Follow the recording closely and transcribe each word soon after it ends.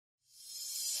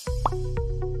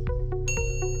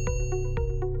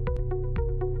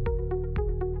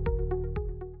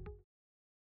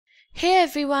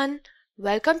everyone,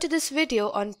 welcome to this video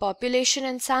on population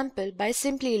and sample by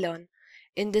Simplilearn.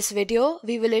 In this video,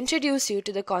 we will introduce you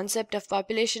to the concept of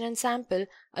population and sample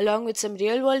along with some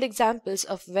real-world examples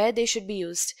of where they should be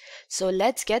used. So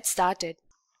let's get started.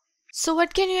 So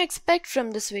what can you expect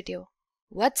from this video?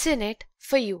 What's in it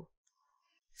for you?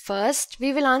 First,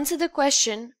 we will answer the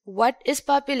question, what is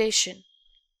population?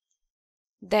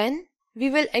 Then, we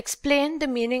will explain the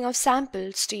meaning of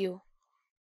samples to you.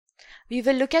 We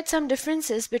will look at some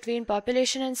differences between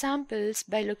population and samples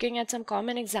by looking at some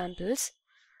common examples,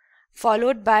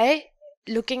 followed by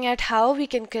looking at how we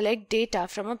can collect data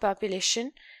from a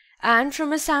population and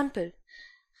from a sample.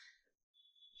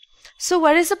 So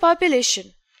what is a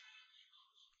population?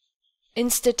 In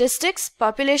statistics,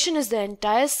 population is the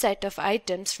entire set of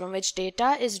items from which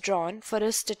data is drawn for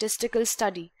a statistical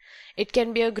study. It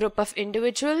can be a group of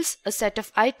individuals, a set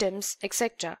of items,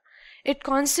 etc. It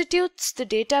constitutes the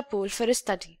data pool for a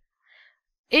study.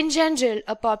 In general,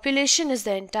 a population is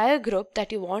the entire group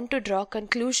that you want to draw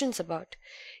conclusions about.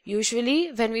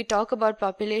 Usually, when we talk about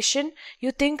population, you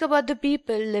think about the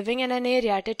people living in an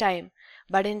area at a time.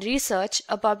 But in research,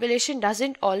 a population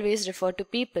doesn't always refer to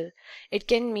people. It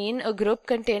can mean a group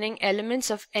containing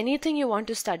elements of anything you want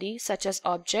to study, such as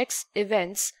objects,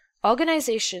 events,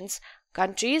 organizations,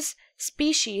 countries,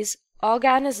 species,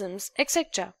 organisms,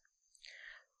 etc.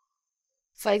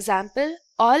 For example,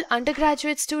 all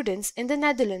undergraduate students in the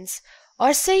Netherlands,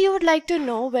 or say you would like to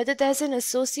know whether there's an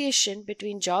association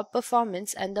between job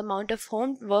performance and the amount of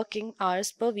home working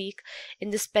hours per week in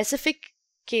the specific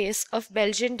case of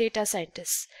Belgian data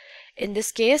scientists. In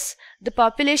this case, the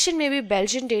population may be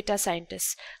Belgian data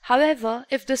scientists. However,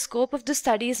 if the scope of the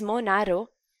study is more narrow,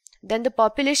 then the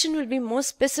population will be more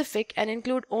specific and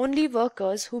include only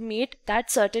workers who meet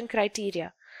that certain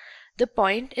criteria. The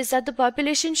point is that the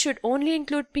population should only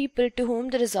include people to whom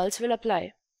the results will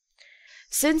apply.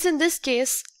 Since in this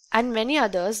case and many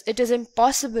others, it is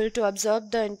impossible to observe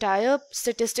the entire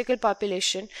statistical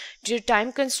population due to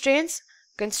time constraints,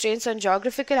 constraints on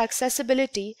geographical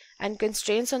accessibility, and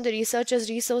constraints on the researcher's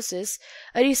resources,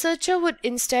 a researcher would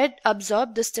instead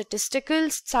absorb the statistical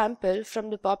sample from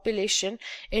the population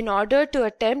in order to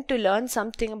attempt to learn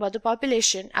something about the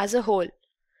population as a whole.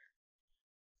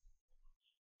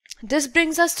 This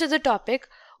brings us to the topic,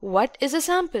 what is a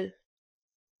sample?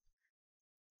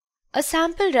 A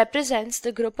sample represents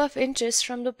the group of interest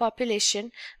from the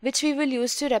population which we will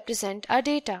use to represent our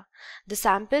data. The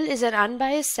sample is an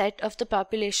unbiased set of the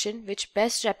population which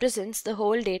best represents the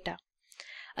whole data.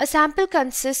 A sample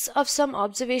consists of some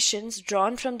observations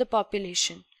drawn from the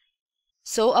population.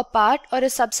 So a part or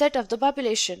a subset of the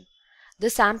population. The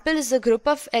sample is the group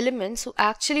of elements who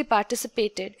actually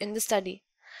participated in the study.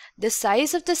 The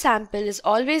size of the sample is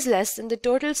always less than the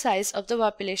total size of the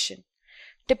population.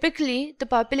 Typically, the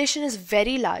population is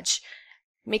very large,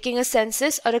 making a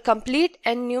census or a complete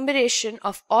enumeration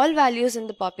of all values in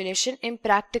the population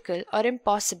impractical or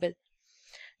impossible.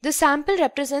 The sample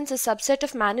represents a subset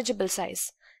of manageable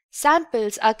size.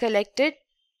 Samples are collected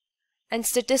and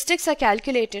statistics are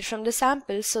calculated from the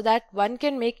sample so that one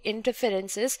can make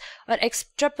inferences or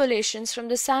extrapolations from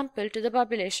the sample to the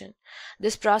population.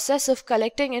 This process of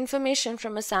collecting information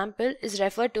from a sample is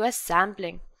referred to as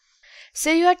sampling.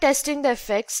 Say you are testing the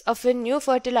effects of a new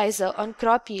fertilizer on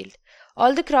crop yield.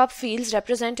 All the crop fields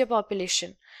represent your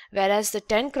population, whereas the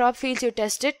 10 crop fields you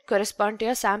tested correspond to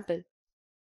your sample.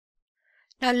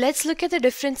 Now let's look at the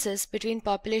differences between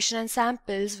population and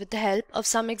samples with the help of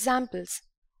some examples.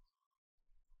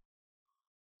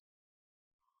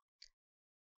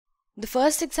 The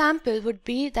first example would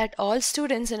be that all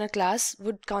students in a class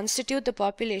would constitute the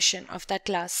population of that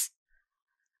class.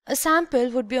 A sample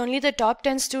would be only the top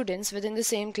 10 students within the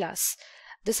same class.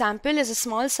 The sample is a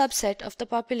small subset of the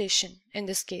population in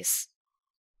this case.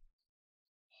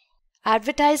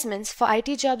 Advertisements for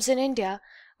IT jobs in India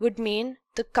would mean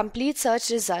the complete search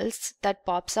results that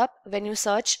pops up when you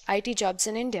search IT jobs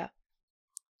in India.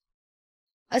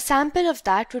 A sample of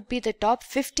that would be the top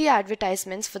 50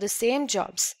 advertisements for the same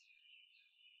jobs.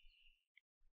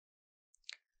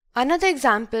 Another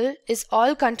example is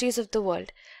all countries of the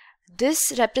world.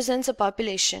 This represents a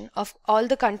population of all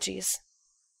the countries.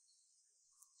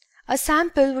 A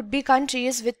sample would be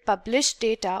countries with published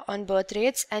data on birth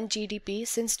rates and GDP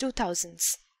since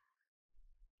 2000s.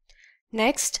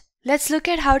 Next, let's look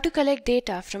at how to collect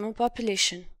data from a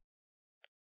population.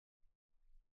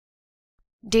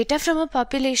 Data from a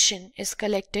population is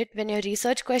collected when your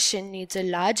research question needs a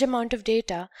large amount of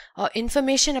data or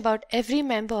information about every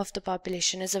member of the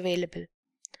population is available.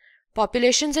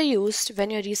 Populations are used when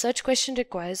your research question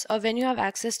requires or when you have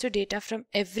access to data from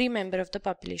every member of the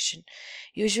population.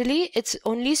 Usually, it's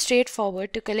only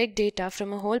straightforward to collect data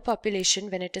from a whole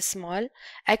population when it is small,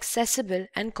 accessible,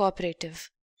 and cooperative.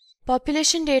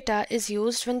 Population data is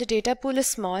used when the data pool is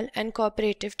small and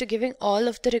cooperative to giving all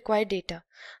of the required data.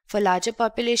 For larger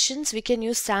populations, we can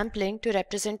use sampling to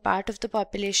represent part of the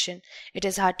population it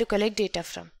is hard to collect data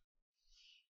from.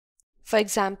 For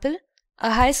example,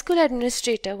 a high school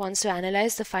administrator wants to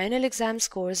analyze the final exam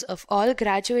scores of all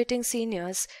graduating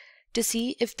seniors to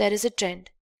see if there is a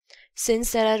trend.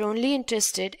 Since they are only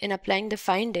interested in applying the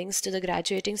findings to the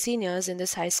graduating seniors in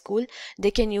this high school,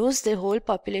 they can use the whole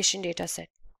population dataset.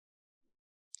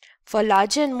 For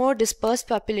larger and more dispersed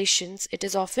populations, it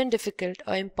is often difficult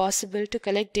or impossible to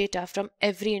collect data from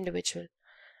every individual.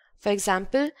 For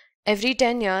example, every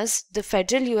 10 years, the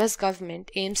federal US government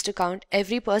aims to count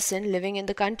every person living in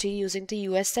the country using the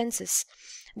US Census.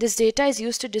 This data is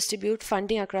used to distribute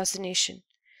funding across the nation.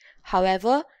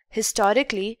 However,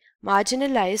 historically,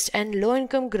 marginalized and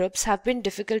low-income groups have been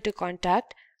difficult to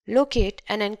contact, locate,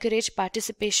 and encourage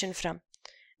participation from.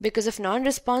 Because of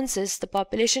non-responses, the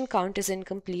population count is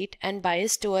incomplete and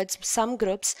biased towards some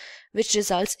groups, which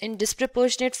results in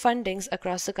disproportionate fundings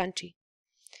across the country.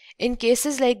 In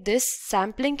cases like this,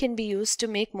 sampling can be used to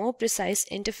make more precise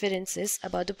inferences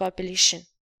about the population.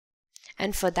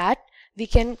 And for that, we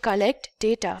can collect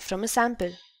data from a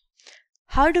sample.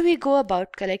 How do we go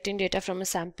about collecting data from a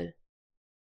sample?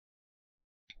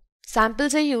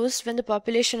 Samples are used when the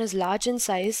population is large in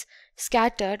size,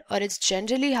 scattered, or it's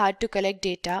generally hard to collect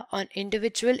data on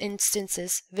individual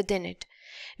instances within it.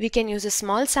 We can use a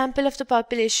small sample of the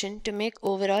population to make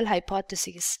overall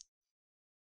hypotheses.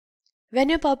 When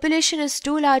your population is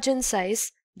too large in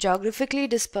size, geographically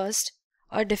dispersed,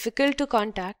 or difficult to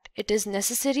contact, it is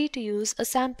necessary to use a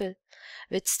sample.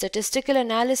 With statistical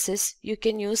analysis, you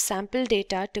can use sample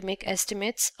data to make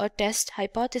estimates or test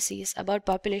hypotheses about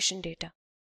population data.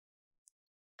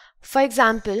 For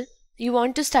example, you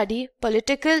want to study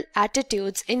political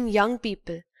attitudes in young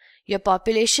people. Your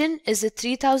population is the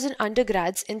 3,000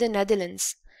 undergrads in the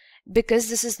Netherlands. Because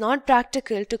this is not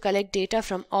practical to collect data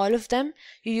from all of them,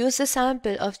 you use a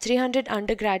sample of 300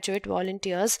 undergraduate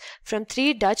volunteers from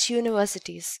 3 Dutch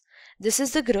universities. This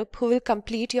is the group who will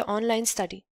complete your online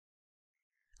study.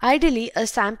 Ideally, a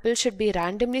sample should be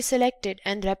randomly selected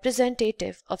and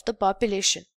representative of the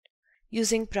population.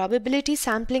 Using probability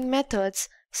sampling methods,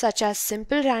 such as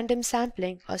simple random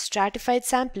sampling or stratified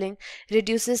sampling,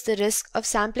 reduces the risk of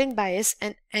sampling bias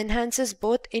and enhances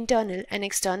both internal and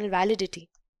external validity.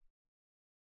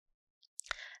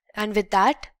 And with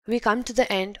that, we come to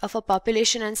the end of a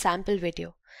population and sample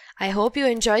video. I hope you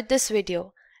enjoyed this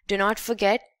video. Do not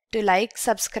forget to like,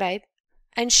 subscribe,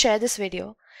 and share this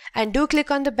video. And do click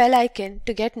on the bell icon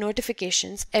to get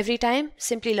notifications every time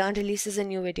Simplilearn releases a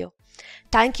new video.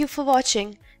 Thank you for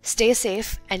watching. Stay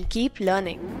safe and keep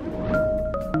learning.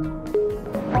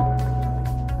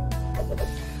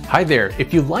 Hi there,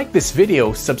 if you like this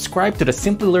video, subscribe to the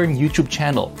Simplilearn YouTube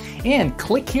channel and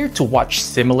click here to watch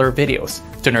similar videos.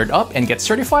 To nerd up and get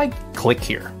certified, click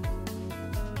here.